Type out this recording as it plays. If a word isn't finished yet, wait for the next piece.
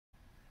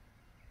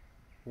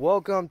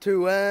Welcome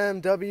to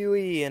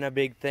MWE, and a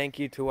big thank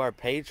you to our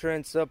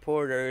patron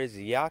supporters,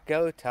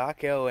 Yako,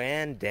 Taco,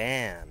 and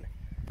Dan.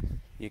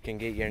 You can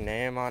get your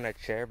name on a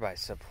chair by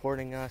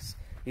supporting us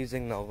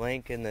using the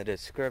link in the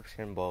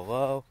description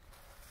below.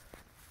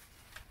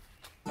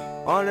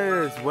 On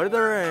his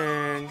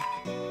withering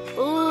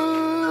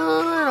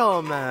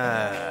little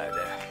mad.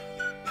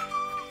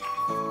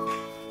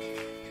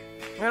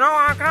 You know,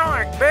 I'm kind of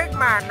like Big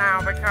Man now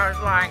because,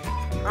 like,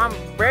 I'm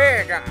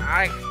big.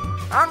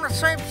 I'm the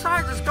same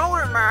size as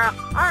Golden Man.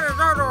 I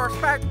deserve the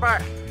respect,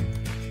 but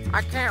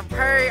I can't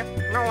pay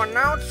no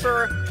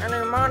announcer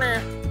any money.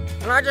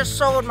 And I just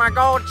sold my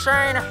gold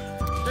chain.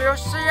 Do you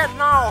see it?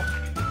 No.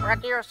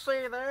 But do you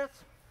see this?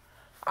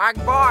 I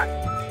bought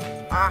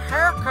a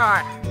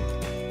haircut.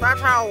 That's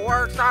how it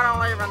works. I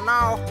don't even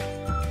know.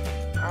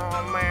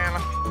 Oh,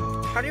 man.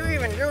 How do you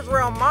even use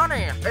real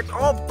money? It's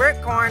all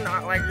Bitcoin,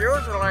 like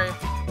usually.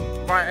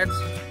 But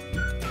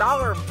it's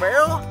dollar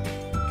bill?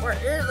 Where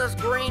is this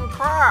green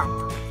crap?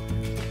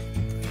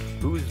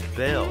 Who's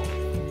Bill?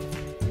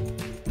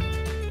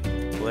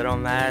 Little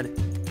Mad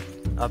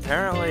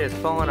apparently is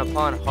falling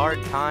upon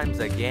hard times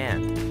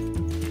again.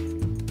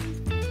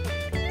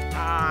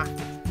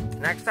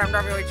 Next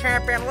MWE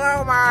champion,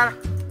 Little Mad.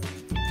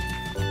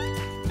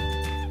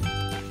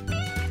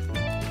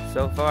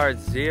 So far,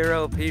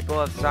 0 people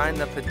have signed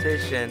the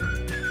petition.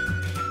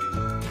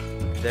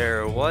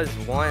 There was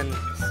one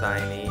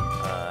signee.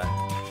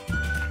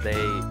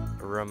 They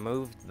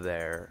removed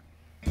their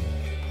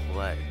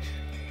pledge,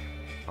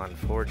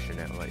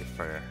 unfortunately,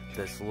 for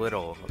this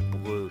little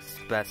blue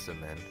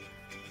specimen,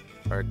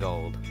 or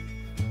gold.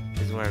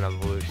 He's wearing a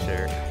blue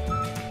shirt.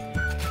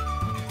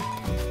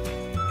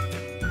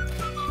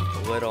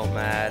 Little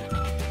Mad,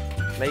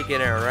 making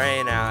it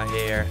rain out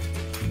here.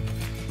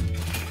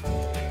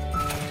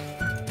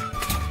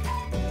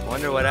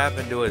 Wonder what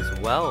happened to his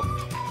wealth.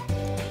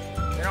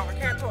 You know, I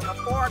can't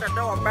afford to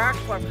do a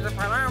backflip because if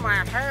I land on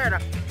my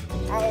head,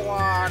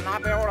 I'll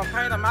not be able to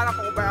pay the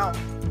medical bill.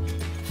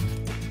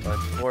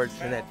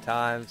 Unfortunate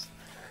times.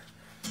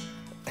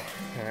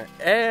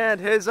 And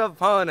his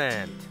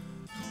opponent,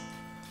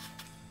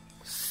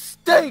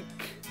 Steak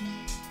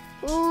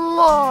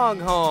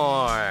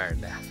LongHorn.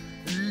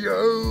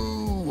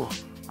 Yo,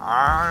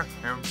 I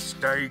am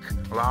Steak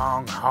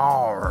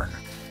LongHorn.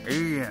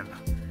 Ian,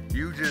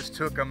 you just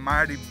took a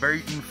mighty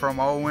beating from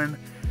Owen.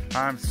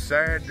 I'm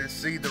sad to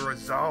see the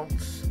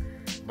results,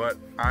 but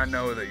I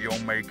know that you'll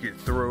make it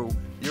through.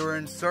 You're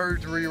in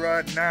surgery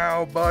right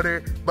now,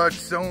 buddy, but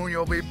soon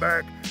you'll be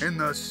back in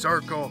the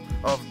circle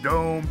of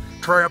doom,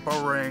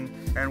 trampling,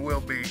 and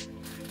we'll be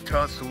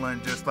tussling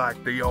just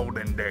like the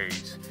olden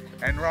days.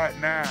 And right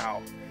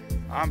now,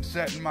 I'm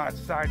setting my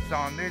sights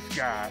on this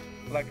guy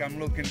like I'm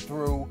looking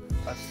through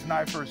a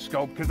sniper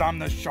scope because I'm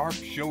the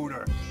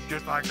sharpshooter,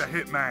 just like the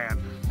hitman,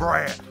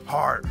 Bret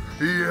Hart.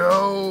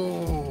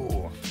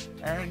 Yo!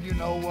 And you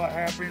know what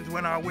happens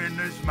when I win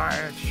this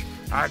match?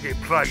 I get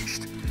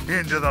placed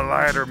into the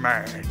ladder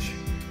match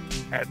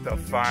at the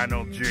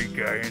final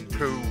Giga in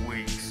 2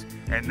 weeks.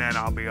 And then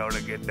I'll be able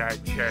to get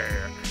that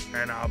chair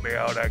and I'll be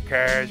able to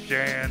cash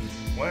in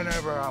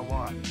whenever I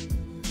want.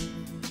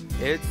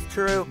 It's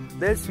true,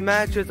 this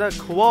match is a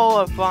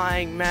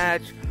qualifying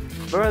match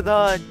for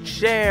the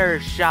chair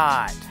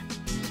shot.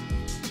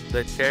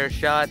 The chair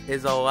shot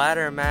is a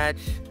ladder match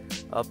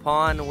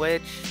upon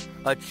which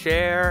a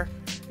chair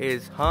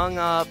is hung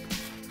up,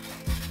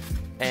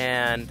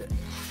 and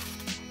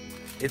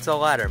it's a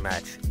ladder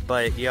match,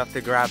 but you have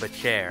to grab a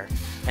chair,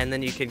 and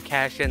then you can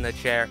cash in the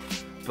chair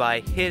by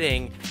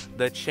hitting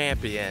the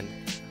champion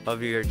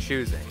of your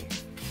choosing.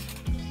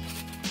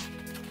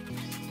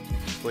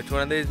 Which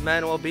one of these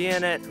men will be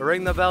in it?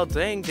 Ring the bell,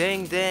 ding,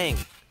 ding, ding.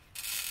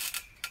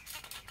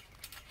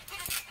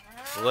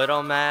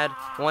 Little Mad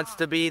wants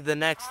to be the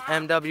next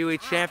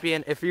MWE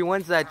champion. If he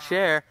wins that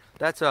chair,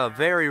 that's a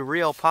very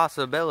real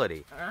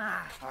possibility.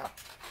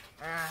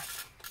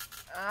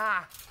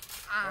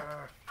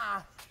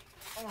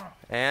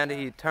 And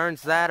he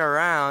turns that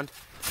around.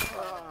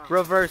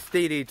 Reverse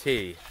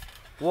DDT.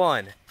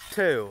 1,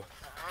 2,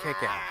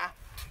 kick out.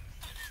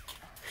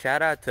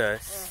 Shout out to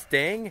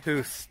Sting,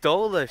 who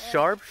stole the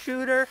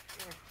sharpshooter.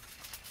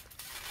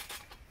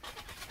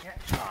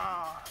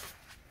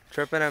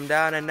 Tripping him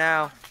down, and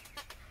now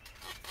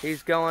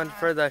he's going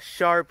for the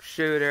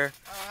sharpshooter.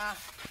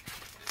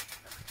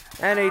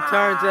 And he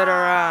turns it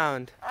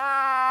around.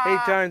 He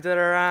turns it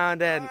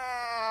around and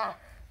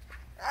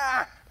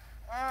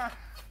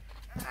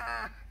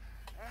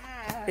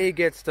he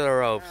gets to the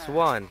ropes.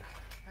 1.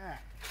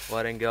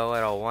 Letting go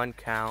at a 1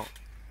 count.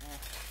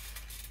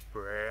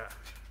 Bret.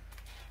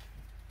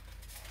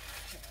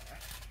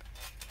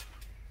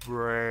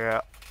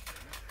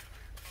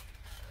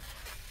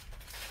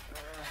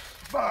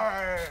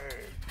 Bang!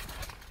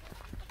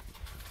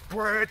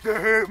 Bret the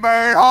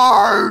Hitman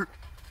Hart!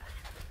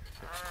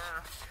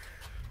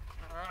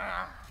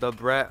 The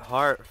Bret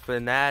Hart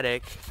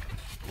fanatic.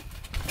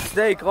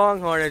 Steak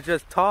LongHorn has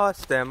just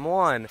tossed him.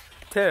 1,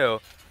 2,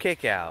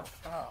 kick out.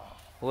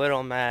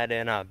 Little Mad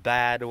in a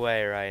bad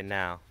way right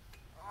now.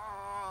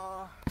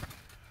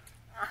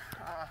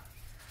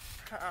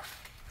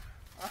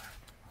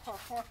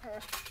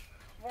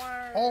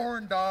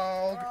 Horn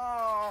dog.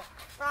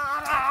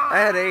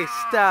 And he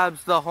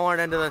stabs the horn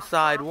into the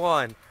side.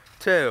 1,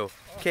 2,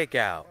 kick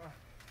out.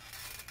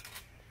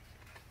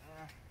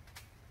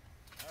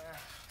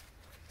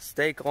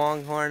 Steak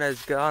Longhorn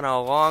has gone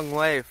a long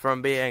way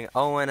from being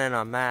Owen in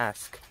a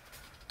mask.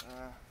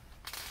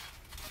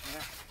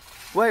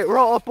 Wait,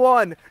 roll up.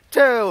 1,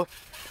 2,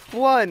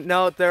 1.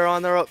 No, they're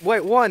on the rope.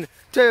 Wait, 1,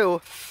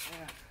 2.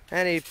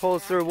 And he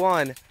pulls through.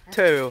 1,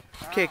 2,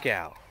 kick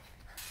out.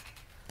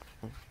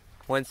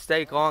 When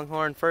Steak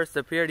Longhorn first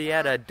appeared, he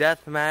had a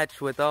death match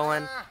with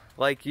Owen,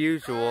 like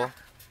usual.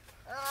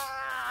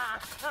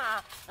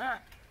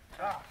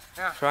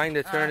 Trying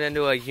to turn it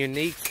into a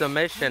unique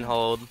submission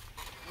hold.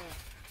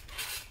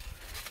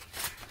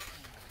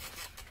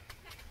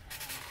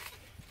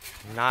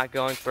 Not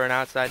going for an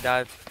outside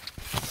dive.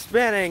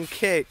 Spinning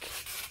kick.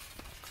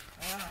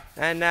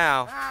 And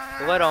now,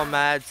 Little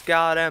Mad's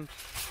got him.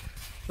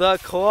 The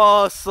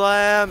claw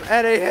slam,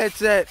 and he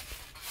hits it.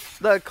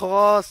 The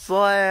claw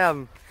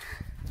slam.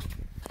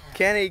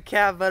 Can he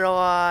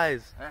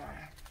capitalize?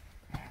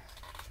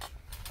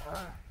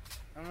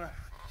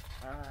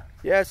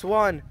 Yes,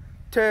 1,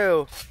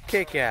 2,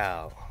 kick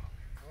out.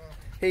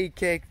 He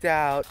kicked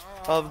out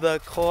of the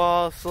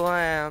claw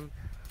slam.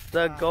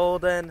 The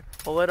golden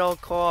little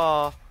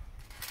claw.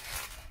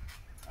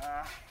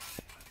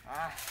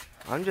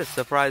 I'm just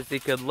surprised he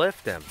could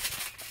lift him.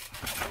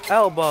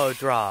 Elbow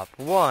drop.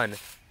 1,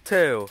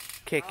 2,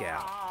 kick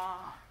out.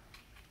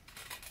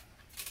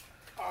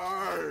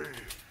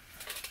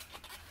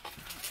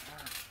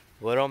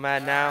 Little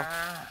Mad now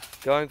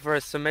going for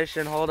a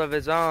submission hold of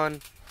his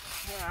own.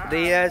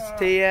 The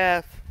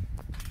STF.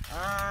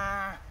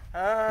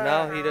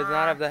 No, he does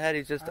not have the head.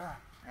 He's just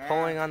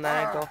pulling on the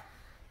ankle.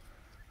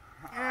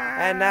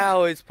 And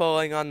now he's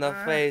pulling on the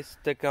face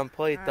to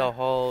complete the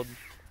hold.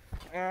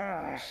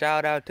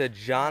 Shout out to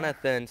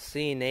Jonathan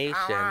C.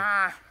 Nation.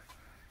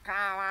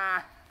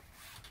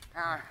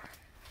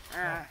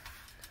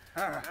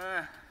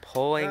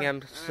 Pulling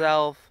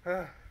himself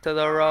to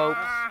the rope.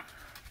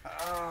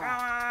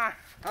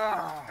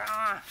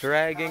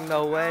 Dragging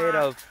the weight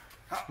of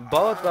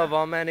both of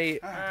them, and he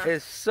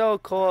is so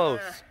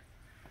close.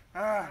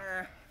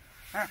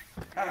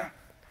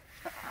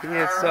 He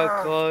is so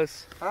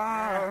close.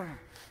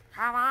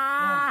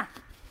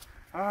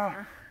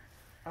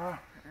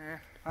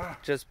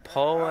 Just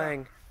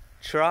pulling,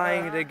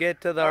 trying to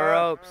get to the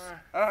ropes.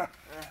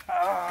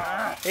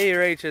 He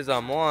reaches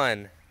them.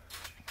 1.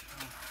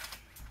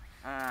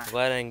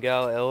 Letting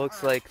go. It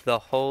looks like the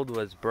hold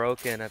was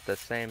broken at the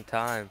same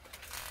time.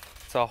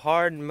 It's a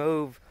hard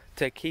move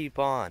to keep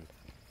on.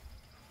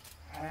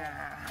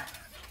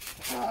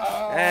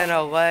 And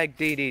a leg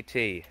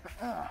DDT.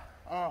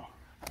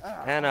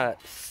 And a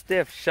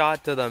stiff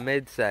shot to the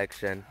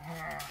midsection.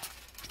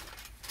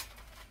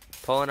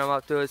 Pulling him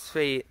up to his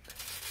feet.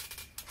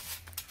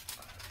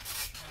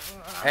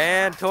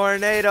 And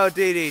tornado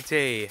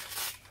DDT.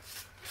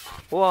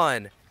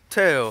 1,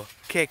 2,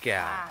 kick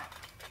out.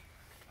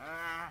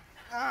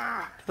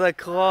 The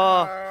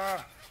claw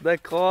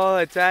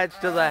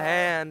attached to the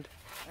hand.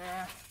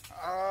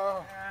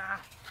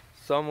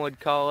 Some would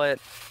call it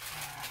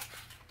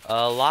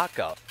a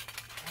lockup,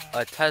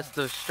 a test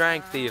of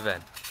strength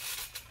even.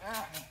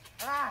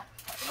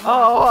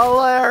 Oh,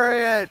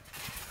 hilarious!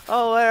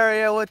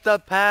 Hilarious with the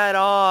pad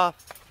off.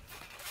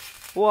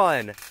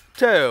 1,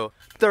 2,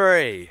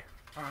 3.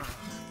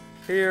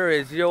 Here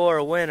is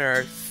your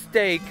winner,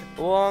 Steak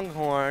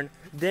Longhorn.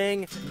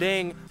 Ding,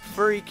 ding,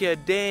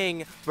 freaking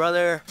ding,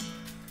 brother.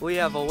 We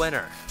have a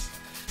winner.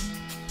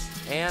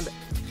 And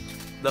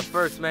the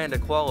first man to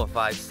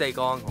qualify, Steak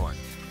Longhorn.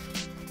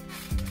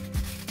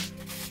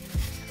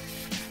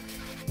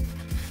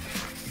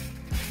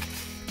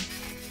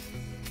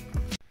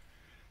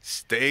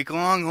 Steak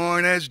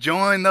Longhorn has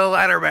joined the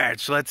ladder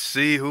match. Let's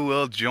see who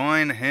will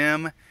join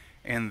him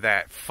in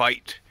that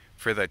fight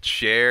for the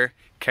chair.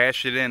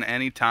 Cash it in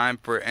anytime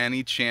for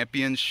any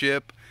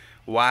championship.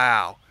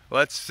 Wow.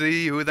 Let's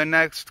see who the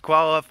next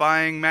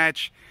qualifying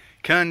match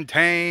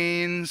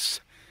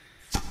contains.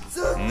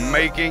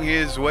 Making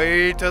his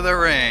way to the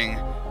ring,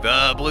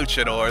 the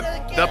luchador,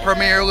 the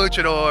premier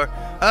luchador,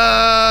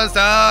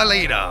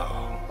 Azulito.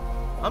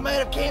 I might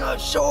have came up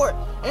short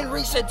in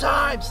recent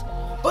times,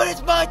 but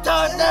it's my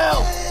time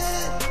now.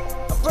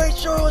 I'm pretty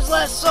sure it was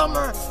last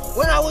summer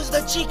when I was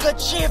the Chica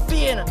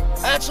champion.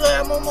 Actually,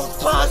 I'm almost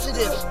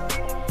positive.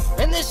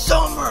 And this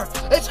summer,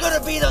 it's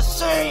gonna be the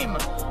same.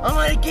 I'm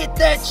gonna get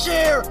that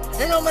chair,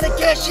 and I'm gonna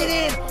cash it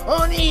in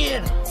on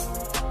Ian,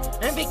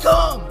 and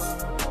become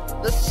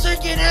the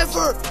second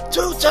ever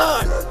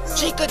 2-time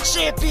Chica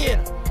champion.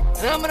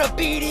 And I'm gonna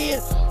beat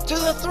Ian to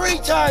the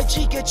 3-time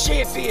Chica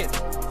champion.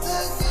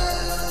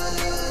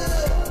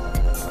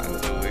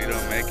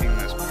 Azulito making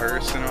this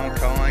personal,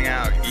 calling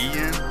out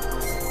Ian.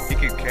 He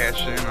could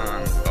cash in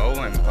on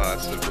Owen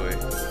possibly,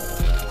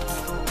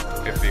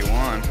 if he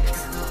won.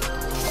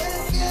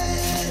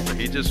 But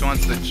he just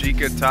wants the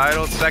Chica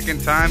title.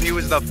 Second time, he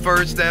was the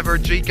first ever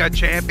Chica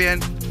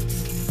champion.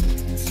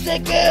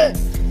 Second!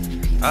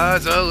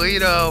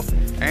 Azulito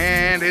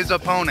and his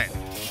opponent.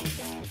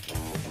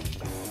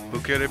 Who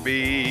could it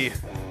be?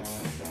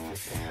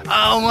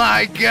 Oh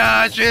my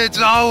gosh, it's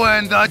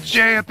Owen, the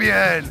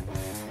champion!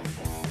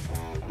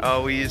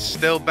 Oh, he's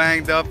still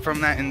banged up from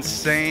that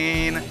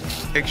insane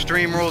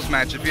Extreme Rules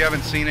match. If you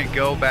haven't seen it,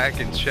 go back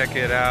and check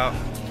it out.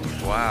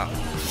 Wow.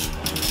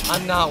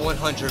 I'm not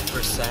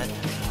 100%.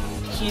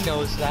 He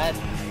knows that.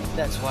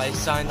 That's why he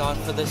signed on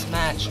for this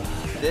match.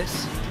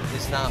 This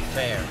is not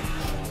fair.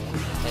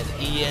 And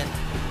Ian,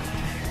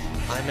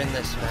 I'm in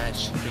this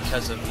match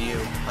because of you.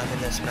 I'm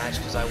in this match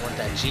because I want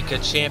that Chica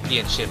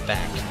Championship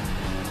back.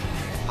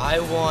 I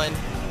won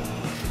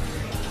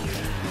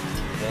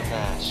the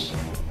match.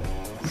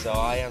 So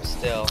I am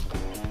still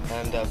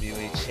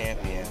MWE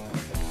champion.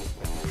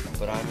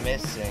 But I'm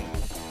missing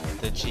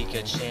the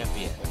Chica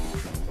champion.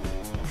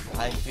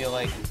 I feel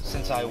like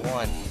since I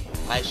won,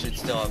 I should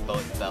still have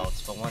both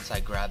belts. But once I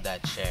grab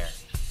that chair,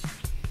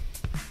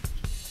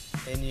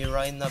 and you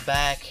right in the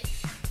back.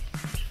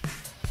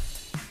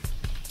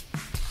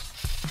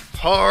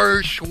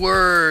 Harsh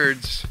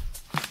words.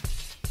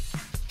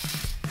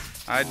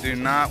 I do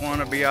not want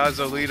to be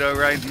Azulito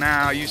right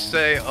now. You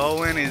say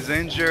Owen is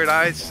injured.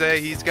 I say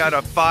he's got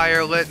a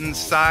fire lit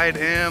inside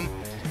him.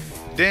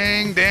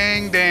 Ding,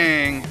 ding,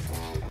 ding.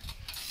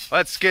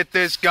 Let's get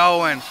this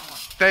going.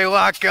 They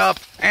lock up,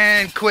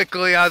 and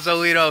quickly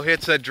Azulito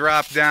hits a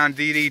drop down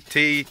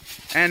DDT.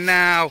 And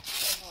now,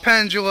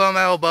 pendulum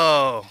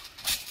elbow.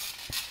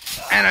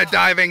 And a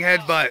diving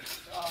headbutt.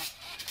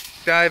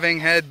 Diving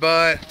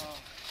headbutt.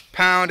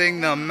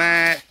 Pounding the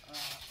mat.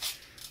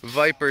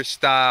 Viper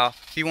style.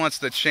 He wants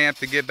the champ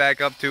to get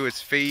back up to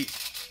his feet.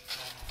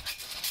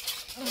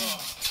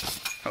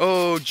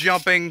 Oh,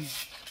 jumping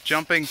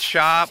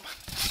chop.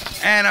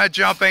 And a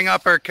jumping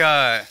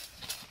uppercut.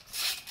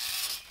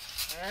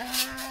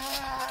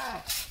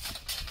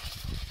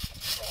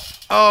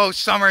 Oh,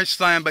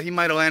 SummerSlam, but he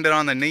might have landed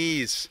on the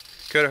knees.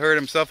 Could have hurt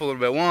himself a little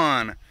bit.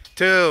 1,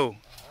 2.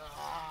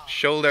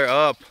 Shoulder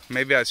up.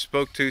 Maybe I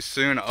spoke too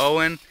soon.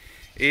 Owen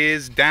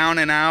is down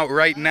and out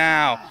right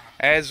now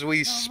as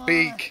we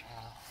speak.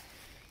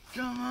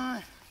 Come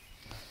on.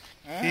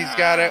 He's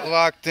got it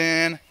locked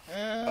in.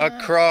 A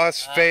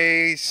cross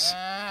face.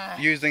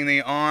 Using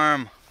the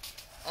arm.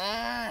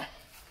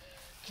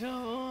 Come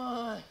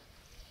on.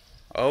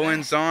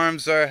 Owen's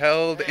arms are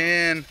held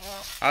in.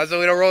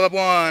 Azulito roll up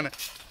 1.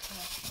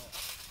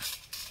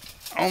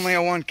 Only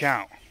a 1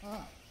 count.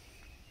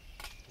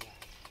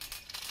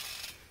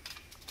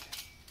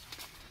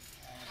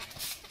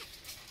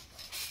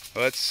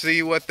 Let's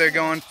see what they're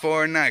going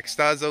for next.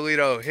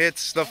 Azulito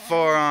hits the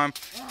forearm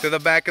to the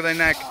back of the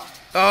neck.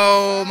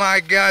 Oh my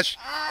gosh.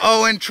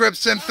 Owen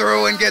trips him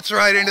through and gets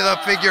right into the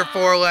figure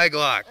 4 leg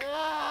lock.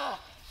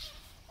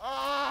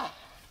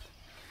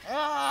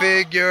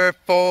 Figure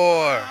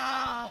 4.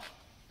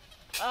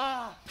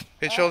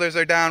 His shoulders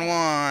are down.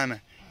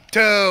 1,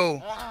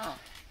 2.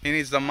 He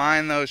needs to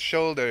mind those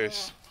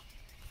shoulders.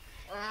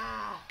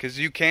 Because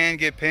you can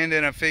get pinned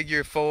in a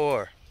figure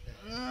 4.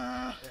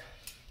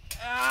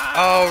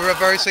 Oh,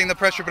 reversing the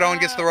pressure, but Owen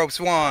gets the ropes.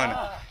 1,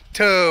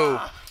 2,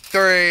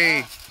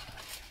 3.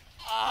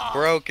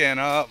 Broken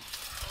up.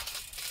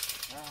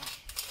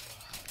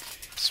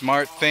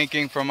 Smart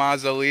thinking from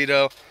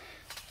Azulito.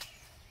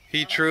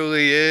 He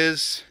truly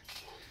is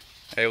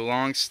a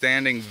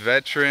long-standing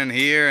veteran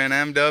here in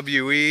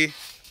MWE.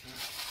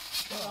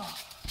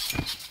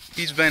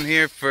 He's been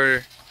here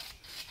for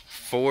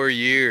 4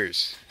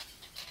 years.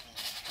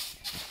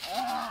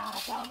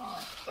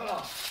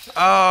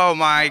 Oh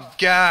my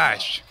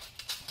gosh.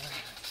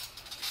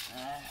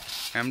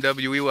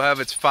 MWE will have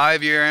its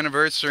 5-year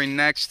anniversary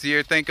next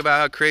year. Think about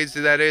how crazy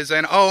that is.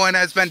 And Owen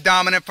has been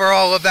dominant for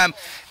all of them.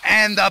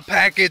 And the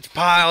package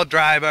pile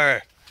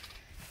driver.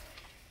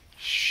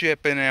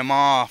 Shipping him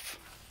off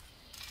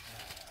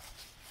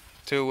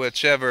to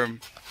whichever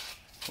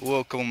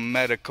local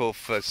medical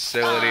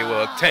facility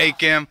will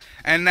take him.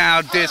 And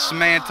now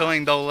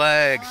dismantling the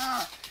leg.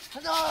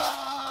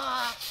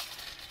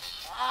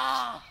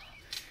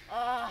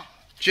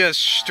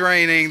 Just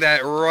straining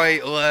that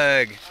right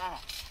leg.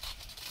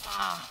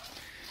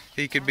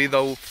 He could be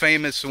the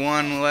famous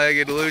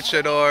one-legged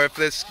luchador if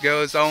this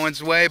goes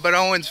Owen's way, but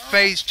Owen's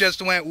face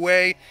just went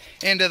way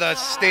into the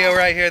steel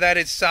right here. That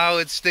is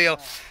solid steel.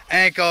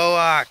 Ankle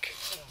lock.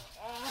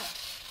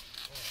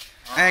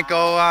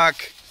 Ankle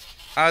lock.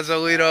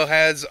 Azulito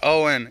has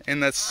Owen in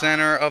the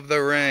center of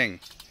the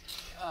ring.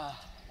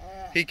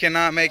 He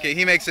cannot make it.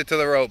 He makes it to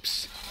the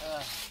ropes.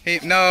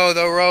 No,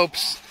 the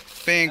ropes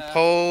being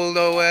pulled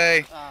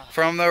away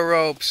from the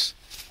ropes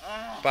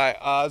by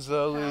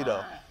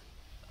Azulito.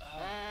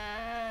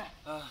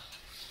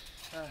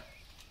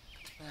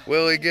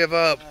 Will he give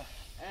up?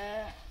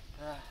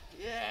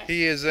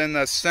 He is in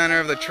the center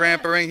of the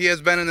trampoline. He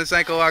has been in this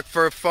ankle lock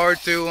for far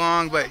too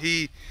long, but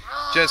he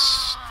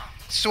just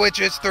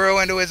switches through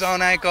into his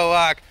own ankle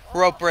lock.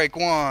 Rope break.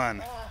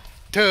 1,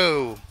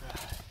 2.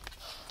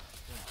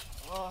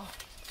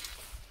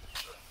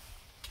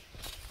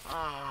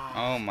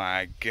 Oh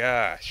my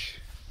gosh.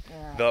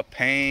 The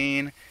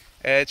pain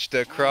etched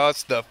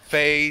across the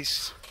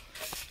face,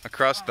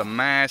 across the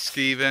mask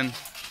even.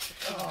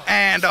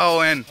 And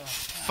Owen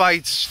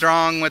fights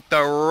strong with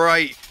the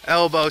right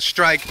elbow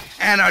strike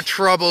and a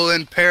trouble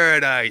in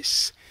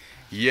paradise.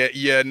 Yet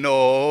you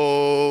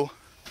know,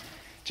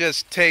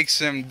 just takes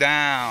him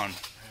down.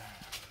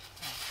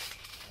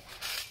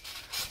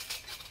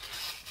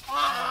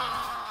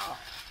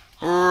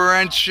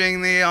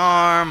 Wrenching the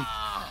arm.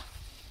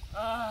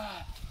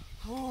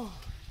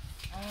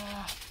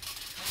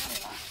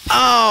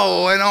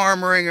 Oh, an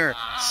arm wringer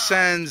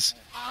sends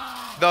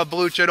the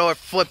luchador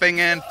flipping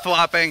and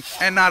flopping,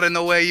 and not in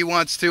the way he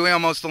wants to. He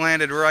almost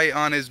landed right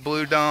on his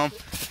blue dome.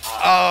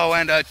 Oh,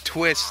 and a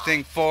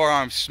twisting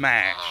forearm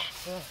smash.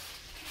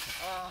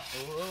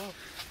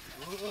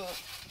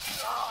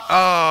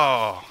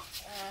 Oh,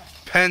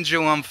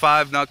 pendulum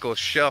 5-knuckle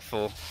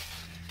shuffle.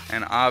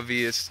 An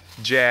obvious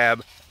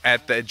jab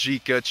at the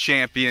JICA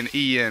champion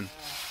Ian.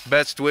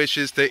 Best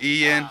wishes to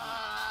Ian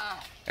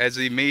as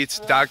he meets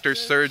Dr.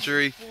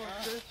 Surgery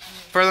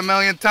for the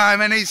millionth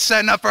time, and he's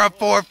setting up for a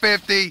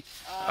 450.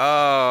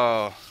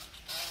 Oh,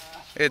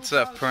 it's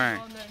a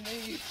prank.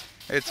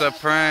 It's a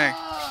prank.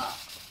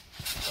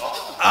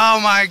 Oh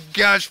my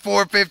gosh,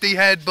 450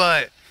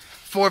 headbutt.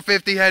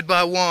 450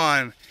 headbutt,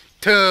 1,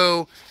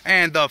 2,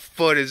 and the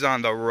foot is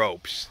on the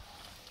ropes.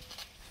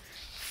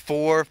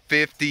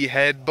 450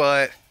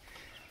 headbutt.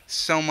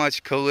 So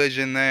much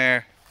collision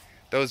there.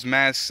 Those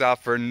masks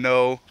offer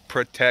no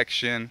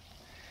protection,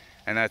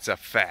 and that's a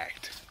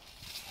fact.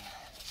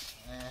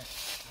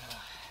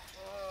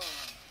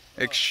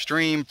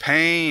 Extreme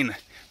pain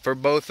for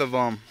both of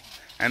them.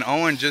 And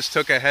Owen just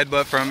took a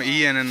headbutt from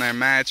Ian in their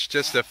match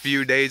just a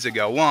few days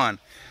ago. 1,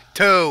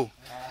 2,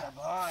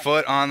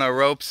 foot on the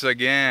ropes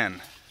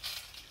again.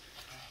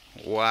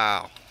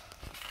 Wow.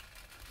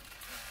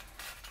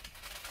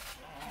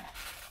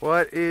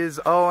 What is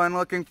Owen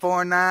looking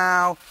for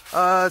now?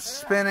 A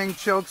spinning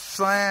choke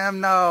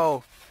slam?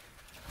 No.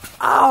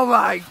 Oh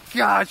my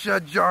gosh, a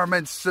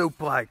German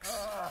suplex.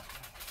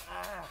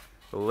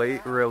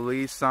 Late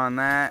release on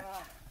that.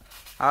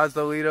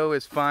 Azulito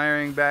is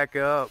firing back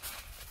up.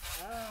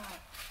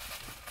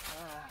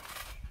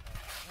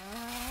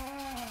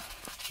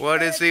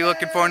 What is he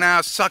looking for now?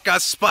 Sucker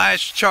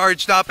splash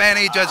charged up, and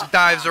he just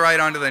dives right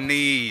onto the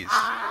knees.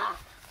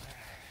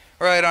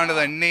 Right onto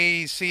the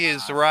knees. He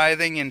is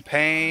writhing in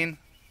pain.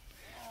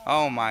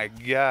 Oh my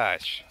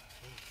gosh.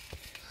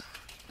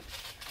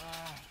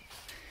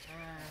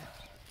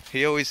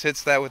 He always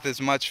hits that with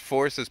as much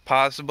force as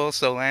possible,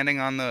 so landing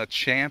on the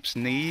champ's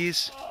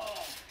knees,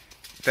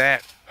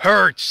 that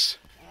hurts.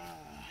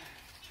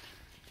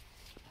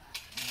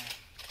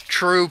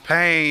 True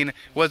pain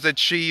was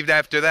achieved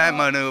after that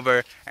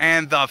maneuver,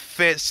 and the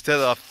fist to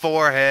the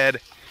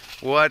forehead.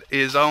 What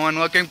is Owen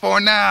looking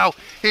for now?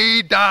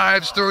 He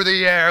dives through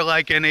the air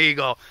like an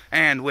eagle,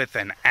 and with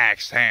an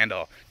axe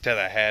handle to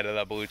the head of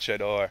the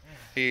luchador,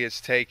 he is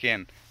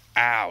taken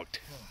out.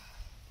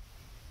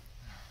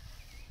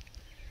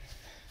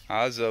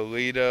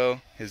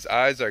 Azulito, his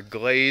eyes are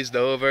glazed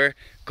over,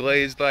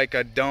 glazed like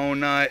a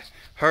donut.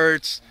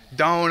 Hurts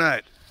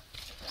donut.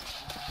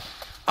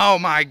 Oh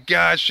my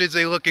gosh, is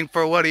he looking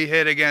for what he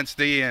hit against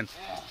Ian?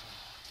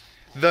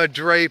 The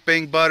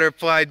draping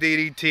butterfly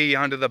DDT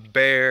onto the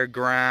bare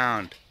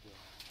ground.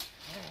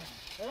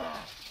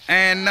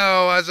 And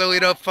no,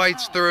 Azulito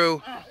fights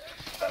through.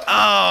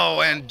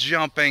 Oh, and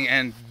jumping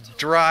and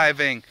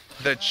driving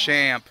the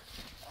champ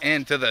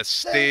into the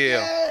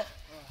steel.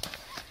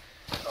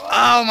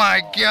 Oh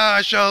my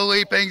gosh, a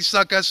leaping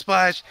sucker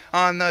splash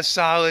on the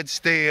solid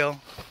steel.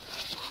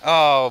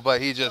 Oh,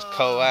 but he just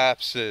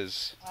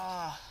collapses.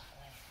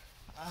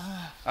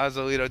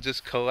 Azulito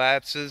just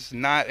collapses,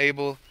 not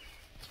able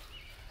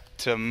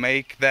to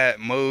make that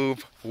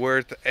move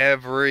worth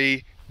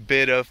every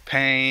bit of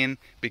pain,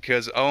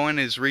 because Owen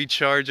is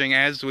recharging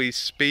as we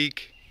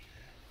speak.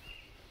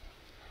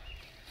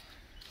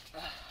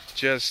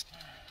 Just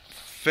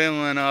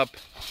filling up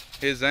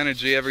his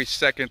energy every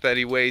second that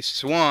he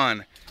wastes.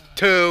 1,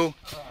 2,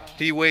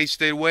 he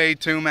wasted way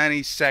too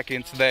many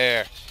seconds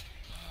there.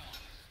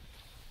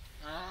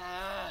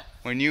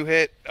 When you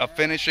hit a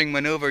finishing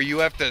maneuver, you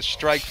have to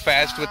strike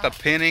fast with a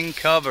pinning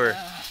cover,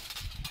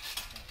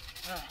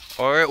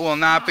 or it will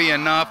not be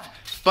enough.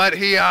 But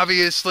he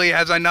obviously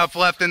has enough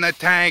left in the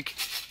tank.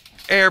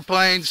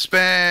 Airplane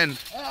spin.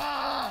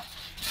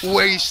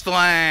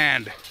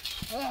 Wasteland.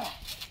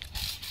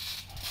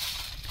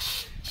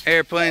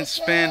 Airplane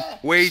spin.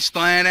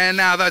 Wasteland. And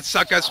now that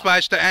sucker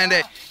splash to end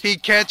it. He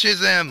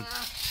catches him.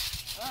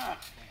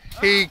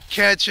 He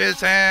catches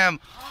him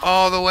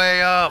all the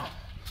way up.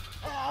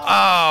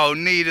 Oh,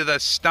 knee to the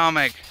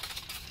stomach.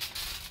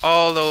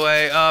 All the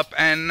way up,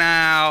 and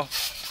now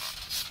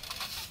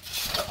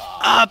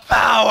a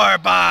power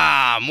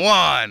bomb.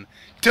 1,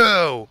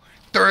 2,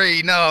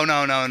 3.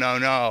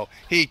 No.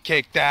 He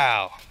kicked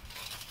out.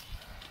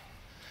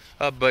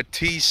 A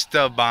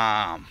Batista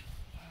bomb.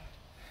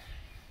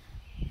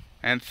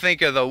 And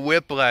think of the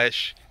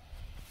whiplash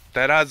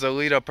that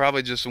Azulito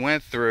probably just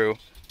went through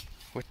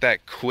with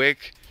that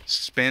quick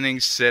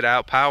spinning sit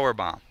out power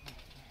bomb.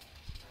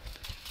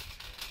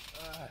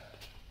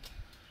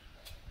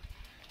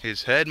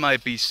 His head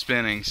might be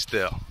spinning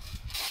still.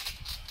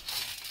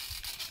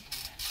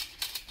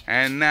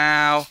 And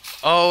now,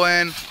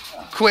 Owen,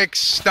 quick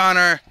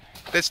stunner.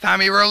 This time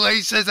he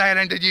releases it,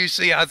 and did you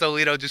see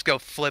Azulito just go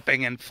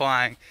flipping and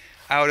flying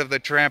out of the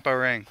trampo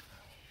ring?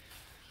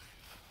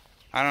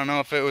 I don't know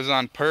if it was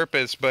on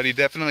purpose, but he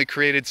definitely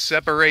created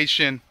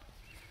separation.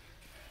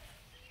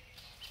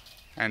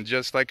 And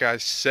just like I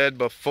said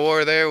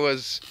before, there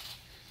was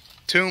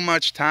too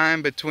much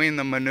time between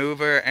the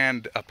maneuver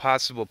and a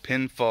possible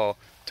pinfall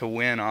to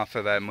win off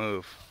of that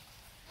move.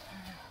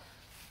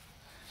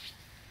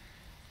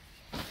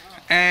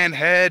 And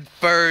head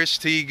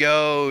first he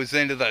goes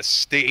into the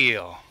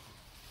steel.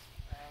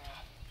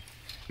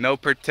 No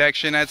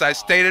protection, as I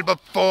stated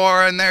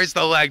before, and there's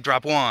the leg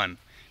drop. 1,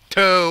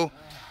 2.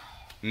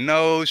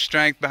 No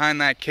strength behind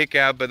that kick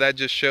out, but that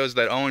just shows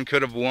that Owen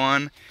could have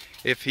won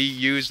if he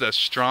used a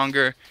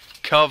stronger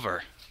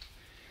cover.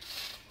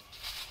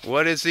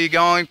 What is he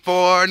going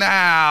for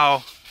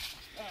now?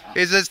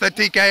 Is this the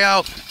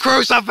TKO?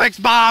 Crucifix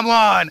bomb.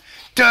 1,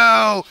 2.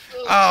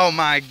 Oh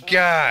my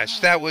gosh,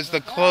 that was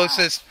the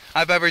closest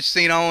I've ever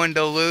seen Owen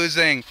to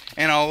losing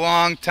in a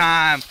long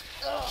time.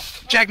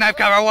 Jackknife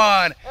cover.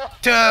 1,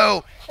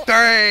 2,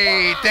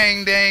 3.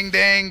 Ding, ding,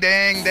 ding,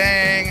 ding,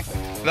 ding.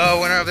 The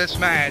winner of this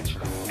match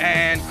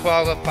and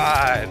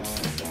qualified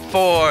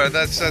for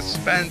the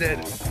suspended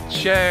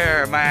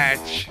chair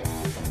match,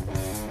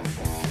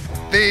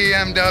 the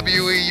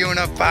MWE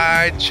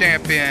Unified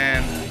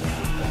Champion,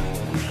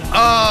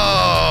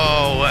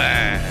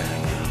 Owen.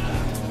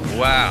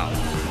 Wow.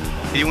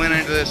 He went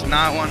into this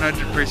not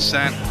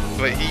 100%,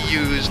 but he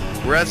used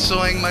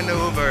wrestling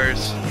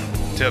maneuvers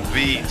to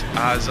beat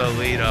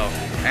Azulito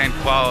and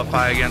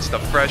qualify against the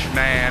fresh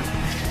man.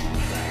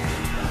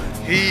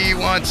 He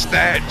wants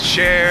that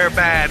chair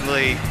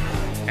badly,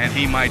 and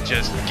he might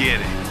just get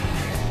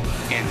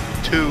it in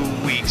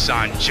 2 weeks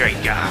on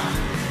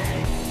Jacob.